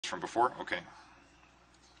from before? Okay.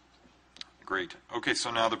 Great. Okay,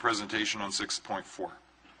 so now the presentation on 6.4.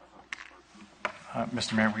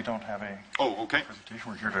 Mr. Mayor, we don't have a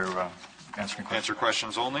presentation. We're here to answer questions. Answer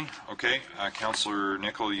questions only? Okay. Councillor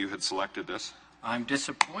Nicol, you had selected this. I'm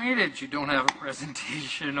disappointed you don't have a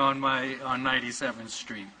presentation on 97th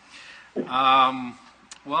Street.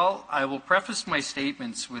 Well, I will preface my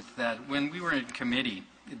statements with that when we were in committee,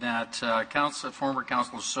 that former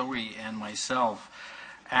Councillor Sowie and myself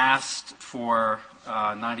asked for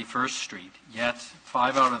 91st Street, yet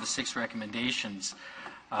 5 out of the 6 recommendations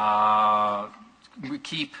we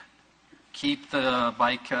keep the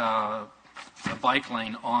bike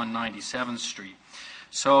lane on 97th Street.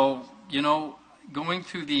 So, you know, going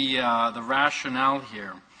through the rationale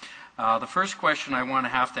here, the first question I want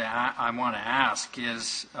to ask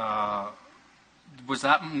is, was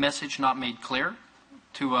that message not made clear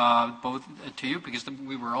to to you? Because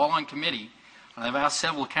we were all on committee, and I've asked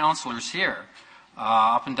several councillors here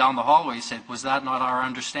up and down the hallway, said, was that not our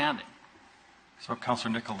understanding? So,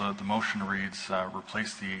 Councillor Nicol, the motion reads,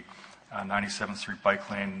 replace the 97th Street bike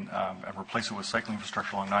lane and replace it with cycling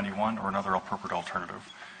infrastructure along 91 or another appropriate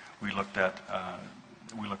alternative. We looked at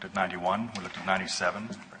 91, we looked at 97.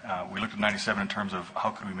 We looked at 97 in terms of how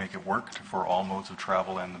could we make it work for all modes of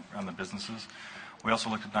travel and the businesses. We also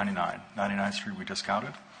looked at 99. 99th Street we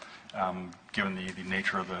discounted, given the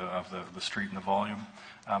nature of the street and the volume.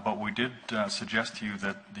 But we did suggest to you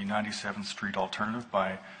that the 97th Street alternative,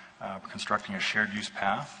 by constructing a shared use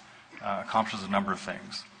path, accomplishes a number of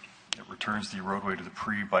things. It returns the roadway to the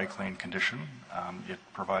pre-bike lane condition. It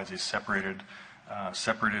provides a separated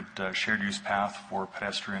shared use path for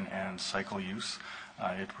pedestrian and cycle use.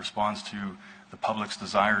 It responds to the public's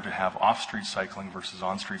desire to have off-street cycling versus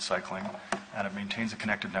on-street cycling, and it maintains a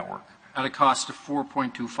connected network. At a cost of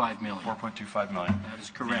 $4.25 million. $4.25 million. That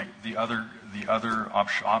is correct. The other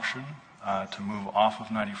option to move off of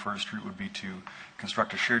 91st Street would be to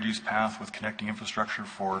construct a shared use path with connecting infrastructure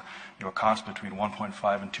for a cost between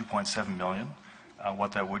 1.5 and 2.7 million.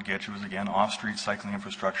 What that would get you is, again, off-street cycling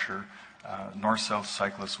infrastructure. North-south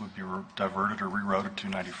cyclists would be diverted or rerouted to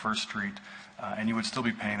 91st Street, and you would still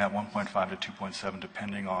be paying that 1.5 to 2.7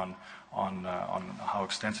 depending on how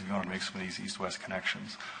extensive you want to make some of these east-west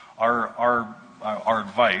connections. Our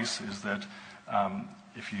advice is that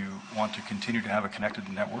if you want to continue to have a connected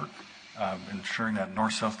network, ensuring that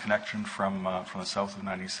north-south connection from the south of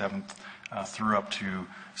 97th through up to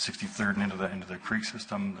 63rd and into the creek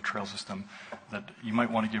system, the trail system, that you might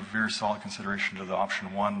want to give very solid consideration to the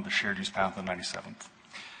option 1, the shared use path on 97th.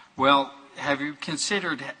 Well, have you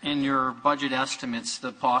considered in your budget estimates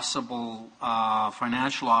the possible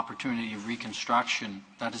financial opportunity of reconstruction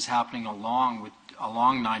that is happening along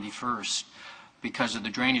 91st because of the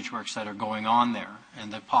drainage works that are going on there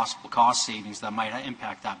and the possible cost savings that might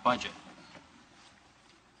impact that budget?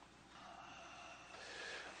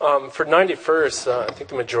 For 91st, I think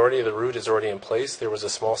the majority of the route is already in place. There was a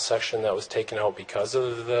small section that was taken out because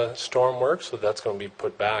of the storm work, so that's going to be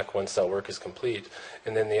put back once that work is complete.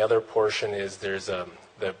 And then the other portion is the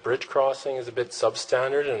bridge crossing is a bit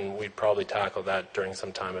substandard, and we'd probably tackle that during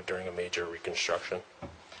a major reconstruction.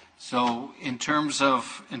 So in terms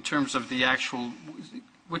of the actual,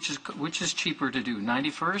 which is cheaper to do,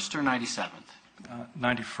 91st or 97th?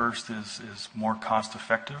 91st is more cost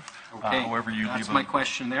effective. Okay, however, that's my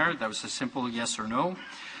question there. That was a simple yes or no.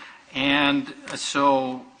 And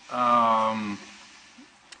so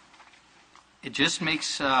it just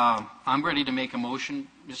makes, I'm ready to make a motion,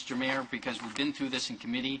 Mr. Mayor, because we've been through this in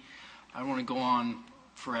committee. I don't want to go on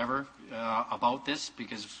forever about this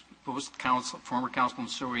because both former Councilman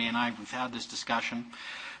Sowie and I, we've had this discussion.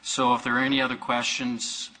 So if there are any other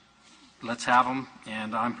questions, let's have them,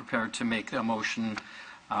 and I'm prepared to make a motion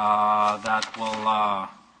that will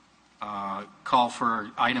call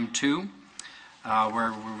for item 2,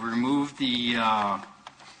 where we remove the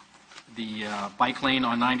bike lane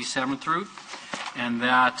on 97th route, and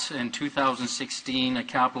that in 2016 a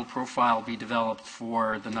capital profile be developed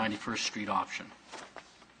for the 91st Street option.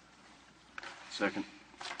 Second.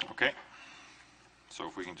 Okay. So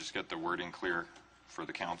if we can just get the wording clear for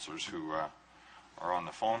the councillors who are on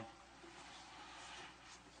the phone.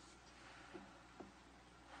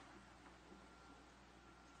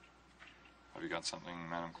 Have you got something,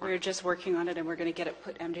 Madam Clerk? We're just working on it, and we're going to get it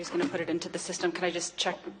put. MJ's going to put it into the system. Can I just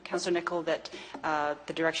check, Councillor Nicol, that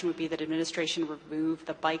the direction would be that administration remove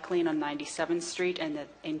the bike lane on 97th Street, and that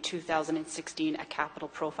in 2016 a capital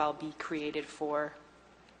profile be created for.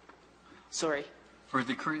 Sorry. For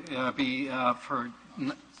the for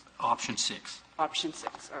option 6. Option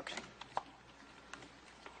 6. Okay.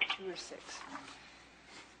 2 or 6.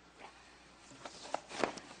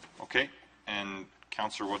 Okay, and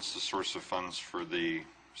Councillor, what's the source of funds for the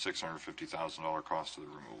 $650,000 cost of the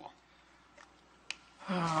removal?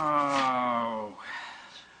 Oh.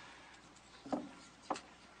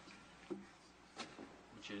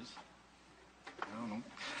 Which is? I don't know.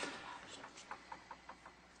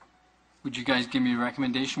 Would you guys give me a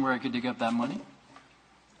recommendation where I could dig up that money?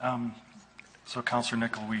 So, Councillor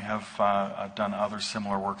Nickel, we have done other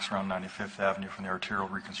similar works around 95th Avenue from the arterial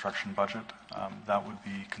reconstruction budget. That would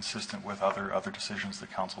be consistent with other decisions that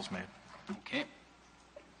Council's made. Okay.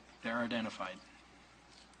 They're identified.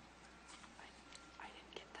 I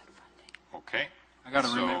didn't get that funding. Okay. I got to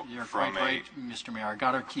So remember, you're from quite right, Mr. Mayor. I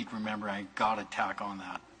got to keep remembering, I got to tack on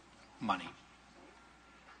that money.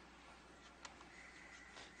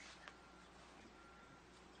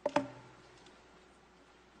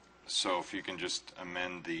 So if you can just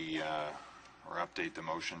amend the, or update the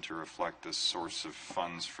motion to reflect the source of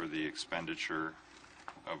funds for the expenditure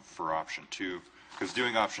for option 2, because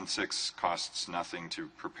doing option 6 costs nothing to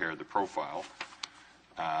prepare the profile,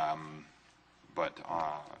 but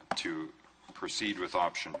to proceed with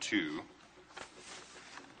option 2,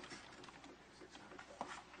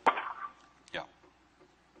 yeah.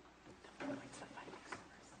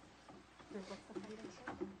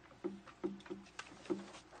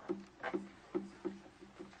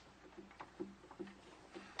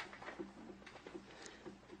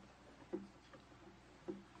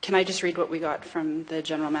 Can I just read what we got from the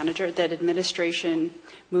general manager? That administration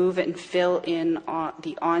move and fill in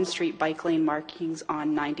the on-street bike lane markings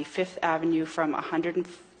on 95th Avenue from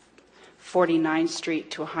 149th Street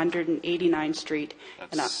to 189th Street.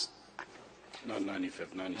 That's Not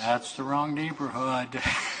 95th, 96th. That's the wrong neighborhood.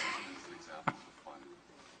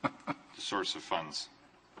 the source of funds.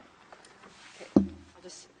 I'll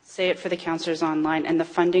just say it for the councillors online. And the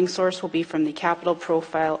funding source will be from the Capital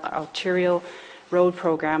Profile Arterial Road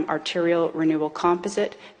Program Arterial Renewal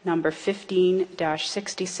Composite, number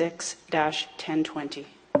 15-66-1020.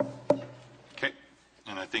 Okay,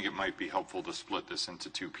 and I think it might be helpful to split this into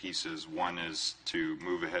 2 pieces. One is to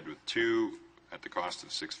move ahead with 2 at the cost of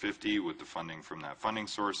 $650 with the funding from that funding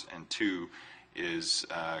source, and 2 is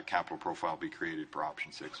capital profile be created for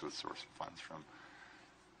option 6 with source of funds from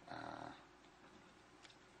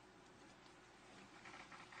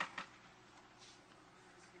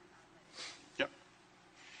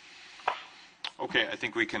Okay, I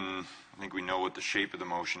think we know what the shape of the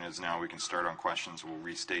motion is now. We can start on questions. We'll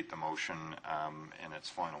restate the motion in its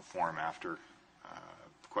final form after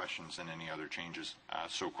questions and any other changes.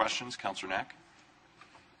 So questions, Councillor Knack?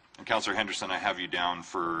 And Councillor Henderson, I have you down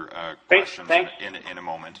for questions in a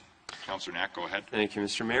moment. Councillor Knack, go ahead. Thank you,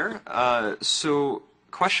 Mr. Mayor. So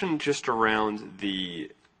question just around the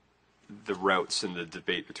routes and the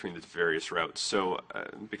debate between the various routes. So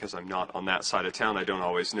because I'm not on that side of town, I don't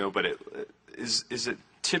always know, but is it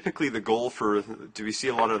typically the goal for, do we see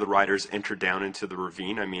a lot of the riders enter down into the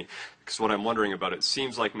ravine? I mean, because what I'm wondering about, it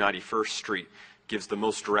seems like 91st Street gives the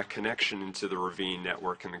most direct connection into the ravine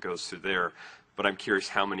network and it goes through there. But I'm curious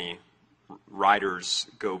how many riders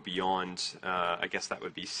go beyond, I guess that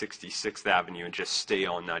would be 66th Avenue and just stay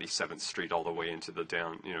on 97th Street all the way into the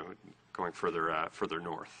down, going further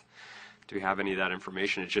north. Do we have any of that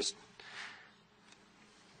information? It's just,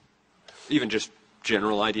 even just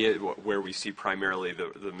general idea where we see primarily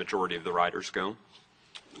the majority of the riders go?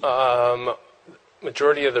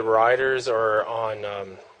 Majority of the riders are on,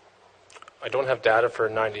 I don't have data for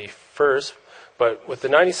 91st, but with the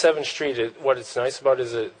 97th Street, what it's nice about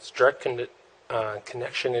is it's direct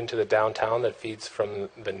connection into the downtown that feeds from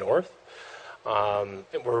the north,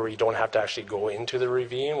 where you don't have to actually go into the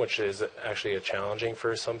ravine, which is actually challenging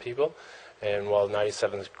for some people. And while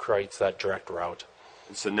 97th creates that direct route.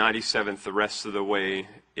 So 97th, the rest of the way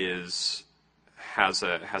has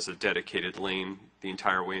a dedicated lane the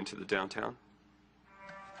entire way into the downtown?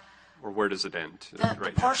 Or where does it end?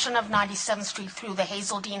 The portion of 97th Street through the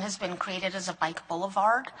Hazeldean has been created as a bike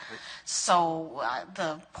boulevard. Okay. So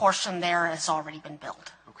the portion there has already been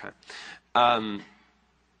built. Okay.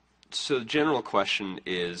 So the general question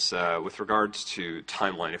is, with regards to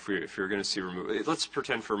timeline, if we're going to see remove, let's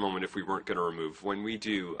pretend for a moment if we weren't going to remove. When we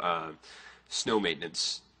do snow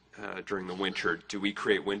maintenance during the winter, do we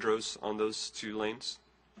create windrows on those 2 lanes?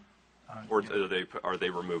 Or are they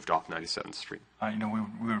removed off 97th Street?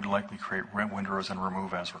 We would likely create windrows and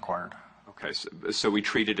remove as required. Okay, so we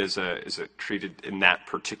treat it is it treated in that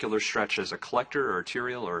particular stretch as a collector or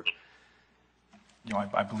arterial, or?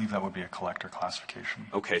 I believe that would be a collector classification.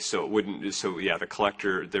 Okay, so it wouldn't. So yeah, the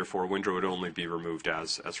collector, therefore, windrow would only be removed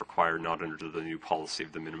as required, not under the new policy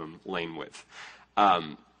of the minimum lane width.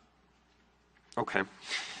 Okay,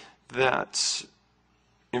 that's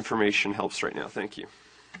information helps right now. Thank you.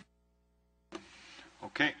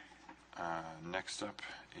 Okay. Next up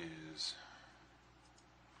is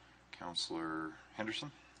Councillor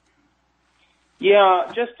Henderson.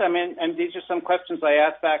 Yeah, just, I mean, and these are some questions I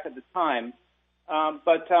asked back at the time. I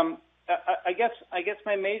guess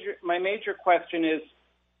my major question is,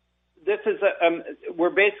 this is we're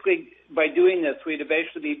basically, by doing this, we'd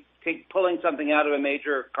eventually be pulling something out of a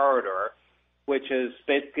major corridor, which is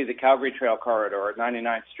basically the Calgary Trail corridor,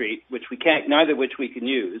 99th Street, which we can't, neither of which we can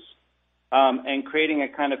use, and creating a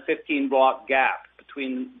kind of 15-block gap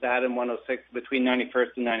between that and 106, between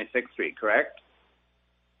 91st and 96th Street, correct?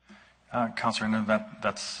 Councillor, no,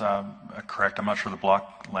 that's correct. I'm not sure the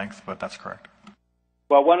block length, but that's correct.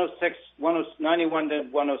 Well, 91 to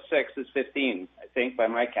 106 is 15, I think, by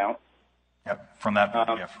my count. Yeah, from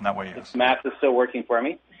that way, yes. Math is still working for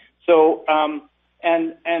me. So,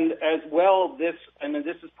 and as well, this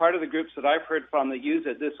is part of the groups that I've heard from that use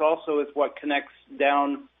it. This also is what connects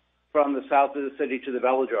down from the south of the city to the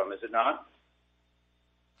velodrome, is it not?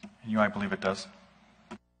 I believe it does.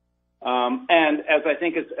 And as I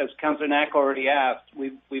think, as Councillor Knack already asked,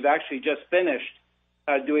 we've actually just finished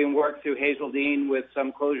doing work through Hazeldean with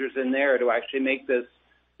some closures in there to actually make this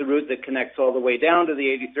the route that connects all the way down to the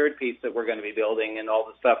 83rd piece that we're going to be building and all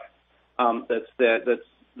the stuff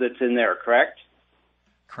that's in there, correct?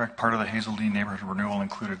 Correct. Part of the Hazeldean neighborhood renewal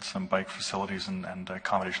included some bike facilities and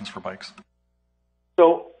accommodations for bikes.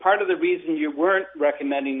 So part of the reason you weren't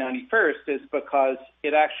recommending 91st is because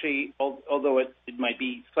it actually, although it might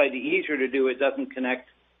be slightly easier to do, it doesn't connect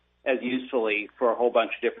as usefully for a whole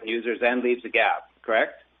bunch of different users and leaves a gap,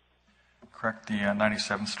 correct? Correct. The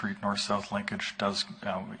 97th Street north-south linkage does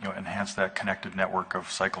enhance that connected network of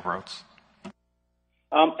cycle routes.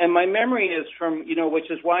 And my memory is from, which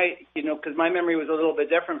is why, because my memory was a little bit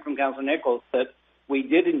different from Councillor Nichols, that we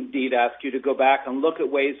did indeed ask you to go back and look at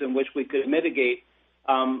ways in which we could mitigate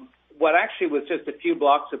what actually was just a few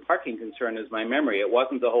blocks of parking concern is my memory. It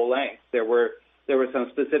wasn't the whole length. There were some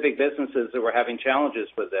specific businesses that were having challenges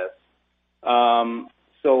with this.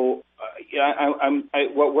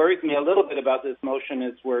 What worries me a little bit about this motion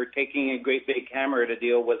is we're taking a great big hammer to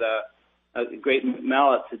deal with a great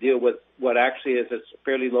mallet to deal with what actually is a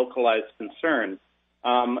fairly localized concern.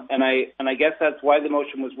 And I guess that's why the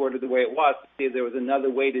motion was worded the way it was, to see if there was another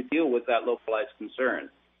way to deal with that localized concern.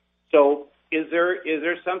 So is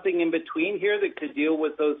there something in between here that could deal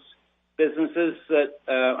with those businesses that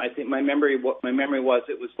I think my memory was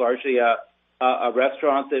it was largely a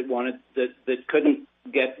restaurant that couldn't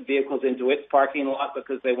get vehicles into its parking lot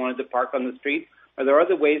because they wanted to park on the street? Are there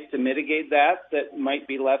other ways to mitigate that might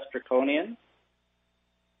be less draconian?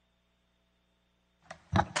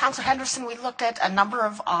 Councillor Henderson, we looked at a number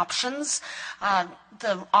of options.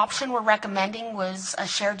 The option we're recommending was a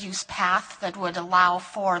shared use path that would allow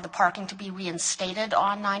for the parking to be reinstated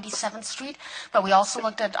on 97th Street, but we also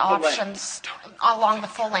looked at options along the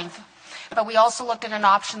full length. But we also looked at an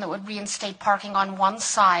option that would reinstate parking on one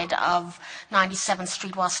side of 97th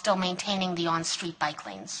Street while still maintaining the on-street bike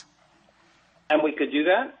lanes. And we could do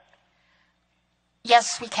that?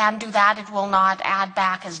 Yes, we can do that. It will not add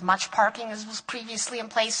back as much parking as was previously in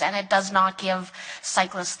place, and it does not give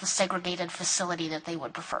cyclists the segregated facility that they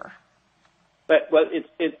would prefer. But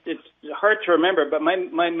it's hard to remember, but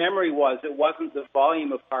my memory was it wasn't the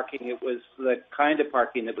volume of parking, it was the kind of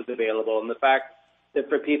parking that was available, and the fact that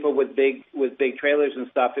for people with big trailers and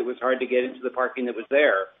stuff, it was hard to get into the parking that was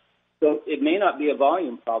there. So it may not be a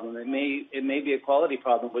volume problem. It may be a quality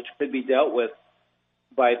problem, which could be dealt with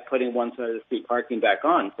by putting one side of the street parking back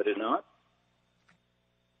on, could it not?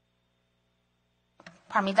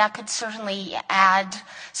 Pardon me, that could certainly add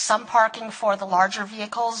some parking for the larger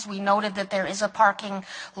vehicles. We noted that there is a parking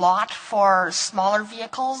lot for smaller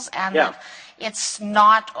vehicles and that it's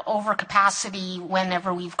not over capacity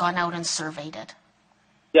whenever we've gone out and surveyed it.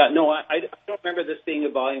 Yeah, no, I don't remember this being a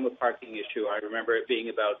volume of parking issue. I remember it being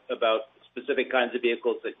about specific kinds of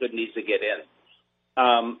vehicles that couldn't easily get in.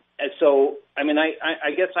 And so, I mean,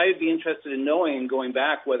 I guess I would be interested in knowing and going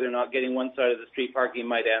back whether or not getting one side of the street parking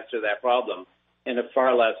might answer that problem in a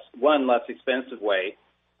far less expensive way.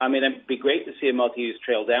 I mean, it'd be great to see a multi-use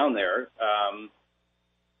trail down there,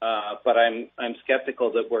 but I'm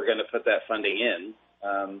skeptical that we're going to put that funding in,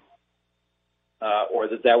 or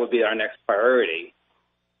that would be our next priority.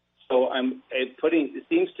 So it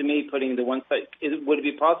seems to me putting the one side, would it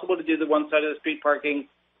be possible to do the one side of the street parking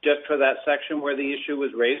just for that section where the issue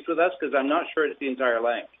was raised with us? Because I'm not sure it's the entire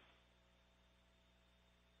length.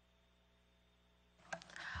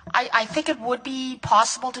 I think it would be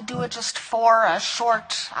possible to do it just for a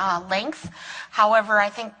short length. However, I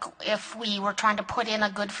think if we were trying to put in a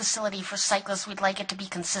good facility for cyclists, we'd like it to be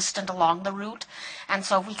consistent along the route. And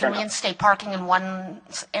so if we can reinstate parking in one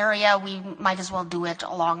area, we might as well do it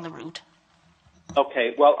along the route.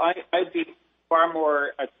 Okay, well, I'd be far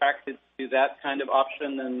more attracted to that kind of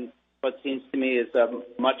option than what seems to me is a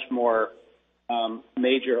much more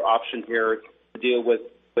major option here to deal with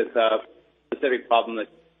a specific problem that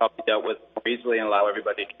probably dealt with more easily and allow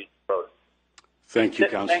everybody to use the road. Thank you,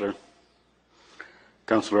 Councillor.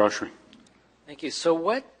 Councillor Ushery. Thank you. So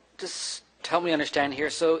what, just help me understand here,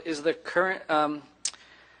 so is the current,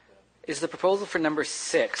 is the proposal for number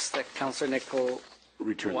 6 that Councillor Nicol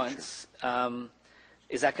wants,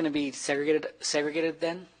 is that going to be segregated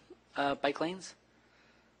then, bike lanes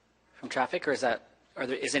from traffic, or is that,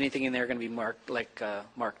 is anything in there going to be marked, like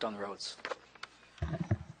marked on the roads?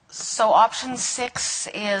 So option 6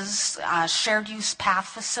 is a shared use path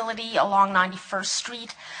facility along 91st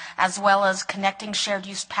Street, as well as connecting shared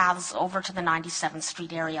use paths over to the 97th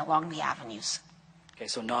Street area along the avenues. Okay,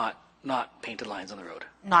 so not painted lines on the road.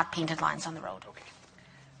 Not painted lines on the road. Okay.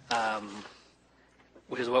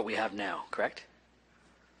 Which is what we have now, correct?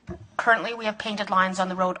 Currently, we have painted lines on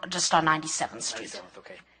the road just on 97th Street. 97th,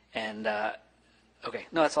 okay. And, okay,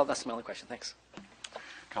 no, that's all. That's my only question. Thanks.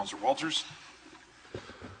 Councillor Walters.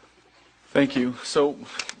 Thank you. So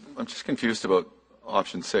I'm just confused about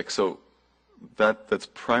option 6. So that's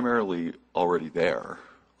primarily already there.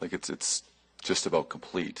 Like it's just about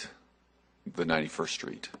complete the 91st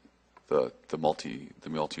Street, the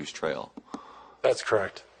multi-use trail. That's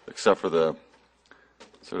correct. Except for the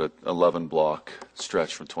sort of 11 block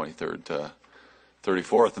stretch from 23rd to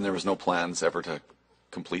 34th, and there was no plans ever to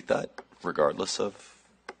complete that, regardless of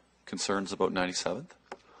concerns about 97th.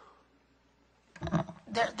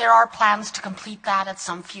 There are plans to complete that at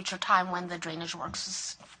some future time when the drainage works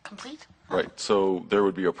is complete. Right. So there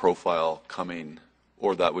would be a profile coming,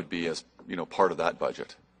 or that would be as part of that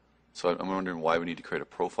budget. So I'm wondering why we need to create a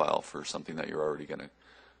profile for something that you're already going to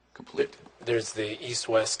complete. There's the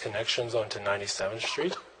east-west connections onto 97th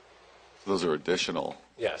Street. So those are additional.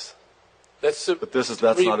 Yes. But that's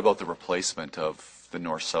not about the replacement of the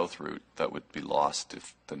north-south route that would be lost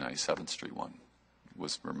if the 97th Street one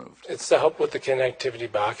was removed. It's to help with the connectivity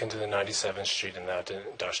back into the 97th Street and that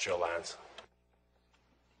industrial lands.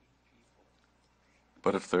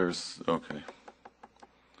 But if there's, okay.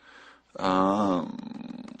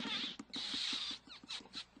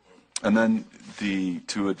 And then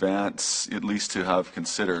to advance, at least to have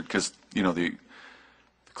considered, because, the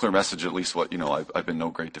clear message, at least what, I've been no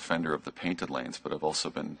great defender of the painted lanes, but I've also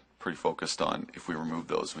been pretty focused on if we remove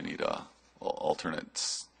those, we need a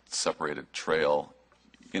alternate separated trail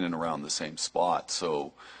in and around the same spot.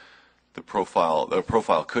 So the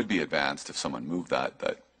profile could be advanced if someone moved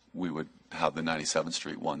that we would have the 97th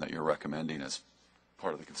Street one that you're recommending as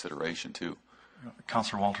part of the consideration too.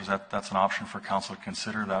 Councillor Walters, that's an option for council to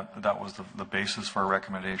consider. That was the basis for our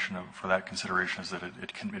recommendation for that consideration, is that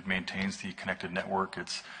it maintains the connected network.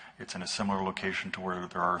 It's in a similar location to where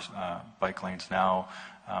there are bike lanes now,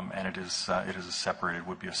 and it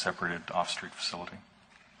would be a separated off-street facility.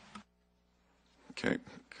 Okay,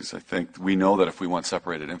 because I think we know that if we want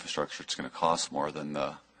separated infrastructure, it's going to cost more than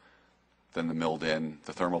the milled in,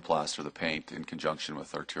 the thermoplast or the paint in conjunction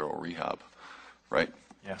with arterial rehab, right?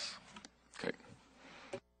 Yes. Okay.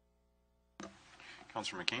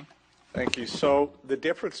 Councillor McKean. Thank you. So the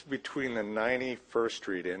difference between the 91st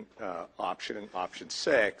Street option and option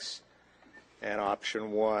 6 and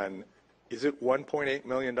option 1, is it $1.8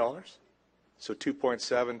 million? So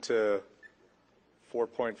 2.7 to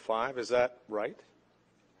 4.5, is that right?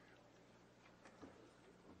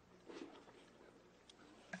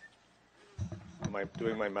 Am I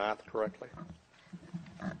doing my math correctly?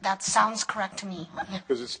 That sounds correct to me.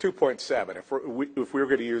 Because it's 2.7. If we were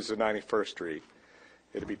going to use the 91st Street,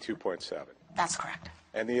 it'd be 2.7. That's correct.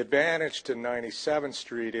 And the advantage to 97th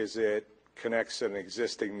Street is it connects an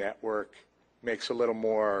existing network, makes a little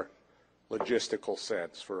more logistical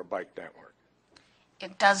sense for a bike network.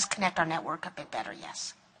 It does connect our network a bit better,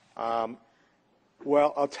 yes.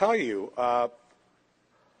 Well, I'll tell you,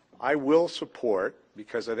 I will support,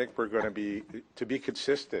 because I think we're going to be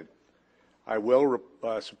consistent, I will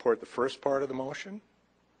support the first part of the motion,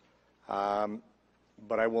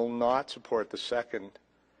 but I will not support the second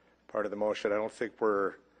part of the motion. I don't think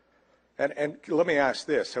we're, and let me ask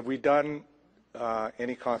this, have we done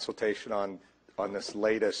any consultation on this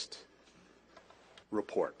latest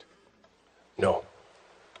report? No.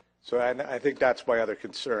 So I think that's my other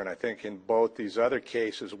concern. I think in both these other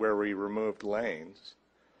cases where we removed lanes,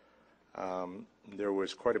 there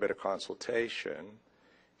was quite a bit of consultation.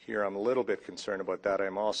 Here, I'm a little bit concerned about that.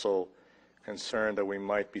 I'm also concerned that we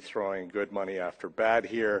might be throwing good money after bad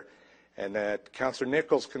here, and that Councillor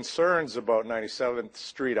Nichols' concerns about 97th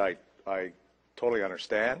Street, I totally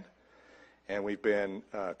understand, and we've been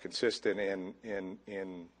consistent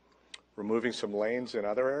in removing some lanes in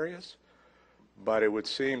other areas, but it would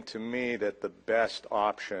seem to me that the best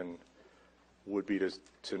option would be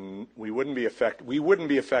to we wouldn't be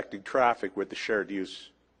affecting traffic with the shared use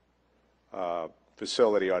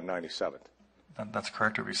facility on 97th. That's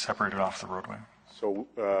correct. It would be separated off the roadway. So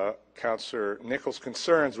Councillor Nichols'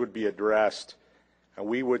 concerns would be addressed, and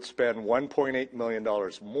we would spend $1.8 million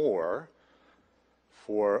more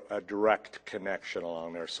for a direct connection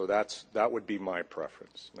along there. So that would be my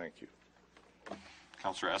preference. Thank you.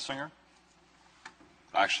 Councillor Esslinger?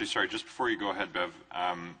 Actually, sorry, just before you go ahead, Bev,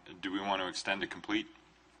 do we want to extend to complete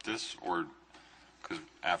this, or because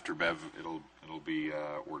after Bev it'll be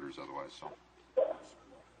orders otherwise? So.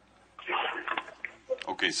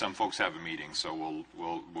 Okay, some folks have a meeting, so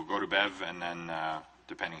we'll go to Bev, and then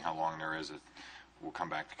depending how long there is, we'll come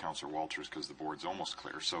back to Councillor Walters because the board's almost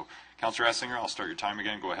clear. So, Councillor Esslinger, I'll start your time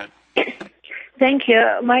again. Go ahead. Thank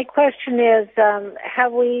you. My question is,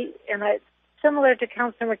 have we, similar to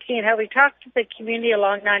Councillor McKeon, have we talked to the community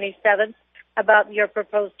along 97 about your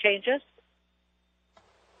proposed changes?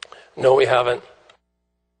 No, we haven't.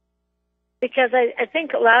 Because I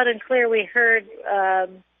think loud and clear we heard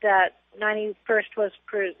that 91st was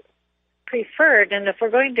preferred, and if we're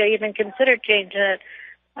going to even consider changing it,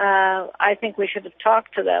 I think we should have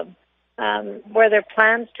talked to them. Were there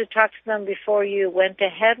plans to talk to them before you went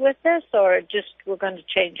ahead with this, or just we're going to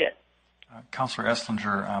change it? Councillor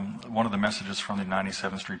Esslinger, one of the messages from the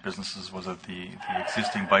 97th Street businesses was that the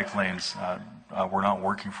existing bike lanes were not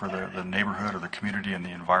working for the neighborhood or the community and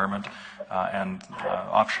the environment, and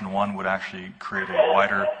option one would actually create a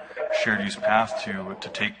wider shared use path to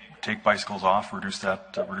take bicycles off, reduce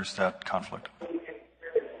that conflict.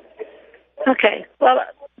 Okay. Well,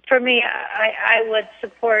 for me, I would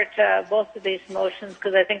support both of these motions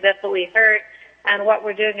because I think that's what we heard. And what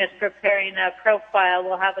we're doing is preparing a profile.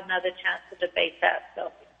 We'll have another chance to debate that.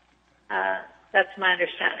 So that's my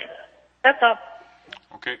understanding. That's all.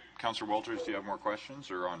 Okay. Councillor Walters, do you have more questions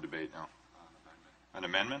or on debate now? An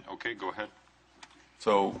amendment? Okay, go ahead.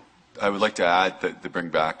 So I would like to add that to bring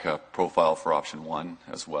back a profile for option one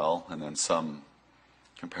as well, and then some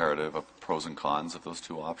comparative of pros and cons of those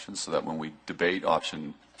two options, so that when we debate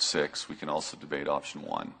option 6, we can also debate option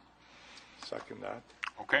 1. Second that.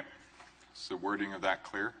 Okay. Is the wording of that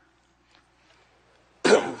clear?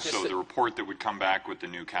 So the report that would come back with the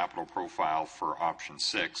new capital profile for option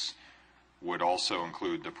 6 would also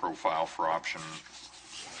include the profile for option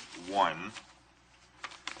 1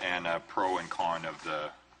 and a pro and con of the,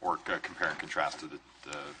 or compare and contrast to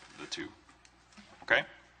the two. Okay?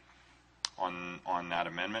 On that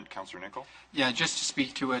amendment, Councillor Nicol? Yeah, just to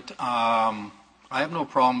speak to it, I have no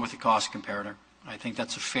problem with the cost comparator. I think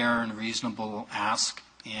that's a fair and reasonable ask.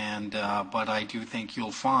 And but I do think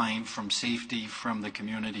you'll find from safety, from the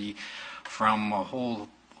community, from a whole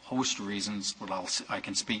host of reasons that I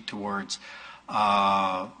can speak towards,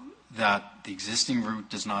 that the existing route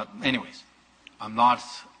does not. Anyways, I'm not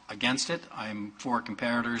against it. I'm for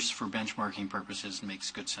comparators for benchmarking purposes. It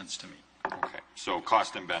makes good sense to me. Okay. So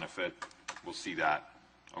cost and benefit, we'll see that.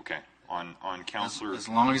 Okay. On Councillor. As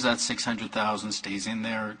long as that 600,000 stays in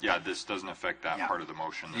there. Yeah, this doesn't affect that part of the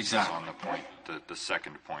motion. This exactly. is on the point, the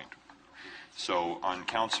second point. So on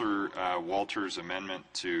Councillor Walters' amendment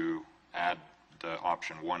to add the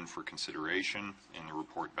option 1 for consideration in the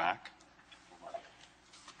report back.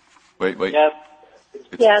 Wait. Yes.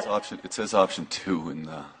 It says option 2 in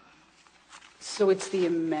the. So it's the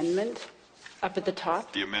amendment up at the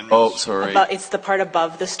top? The amendment. Oh, sorry. It's the part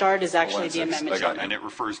above the start is actually the amendment. And it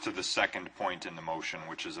refers to the second point in the motion,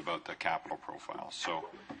 which is about the capital profile. So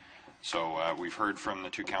we've heard from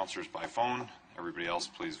the two councillors by phone. Everybody else,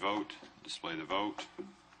 please vote. Display the vote.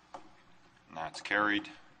 And that's carried.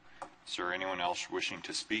 Is there anyone else wishing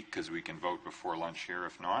to speak? Because we can vote before lunch here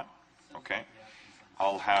if not. Okay.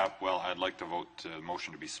 I'd like to vote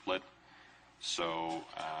motion to be split. So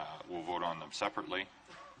we'll vote on them separately.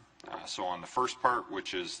 So on the first part,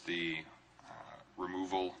 which is the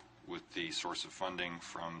removal with the source of funding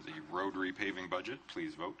from the road repaving budget,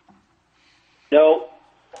 please vote. No.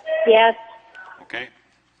 Yes. Okay.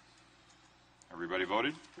 Everybody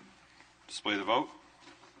voted? Display the vote.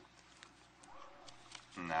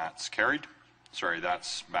 And that's carried. Sorry,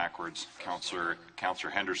 that's backwards. Councillor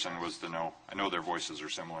Henderson was the no. I know their voices are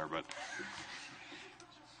similar, but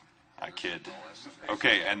I kid.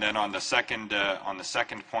 Okay, and then on the second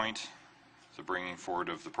point, the bringing forward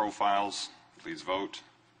of the profiles. Please vote.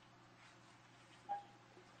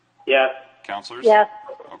 Yes. Councillors? Yes.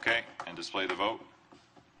 Okay, and display the vote.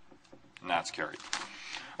 And that's carried.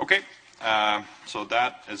 Okay, so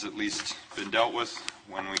that has at least been dealt with.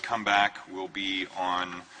 When we come back, we'll be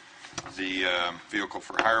on the vehicle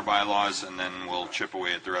for hire bylaws, and then we'll chip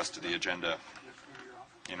away at the rest of the agenda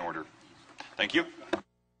in order. Thank you.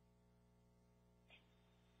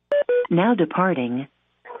 Now departing.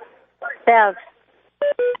 Bev.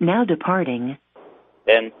 Now departing.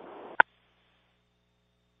 Ben.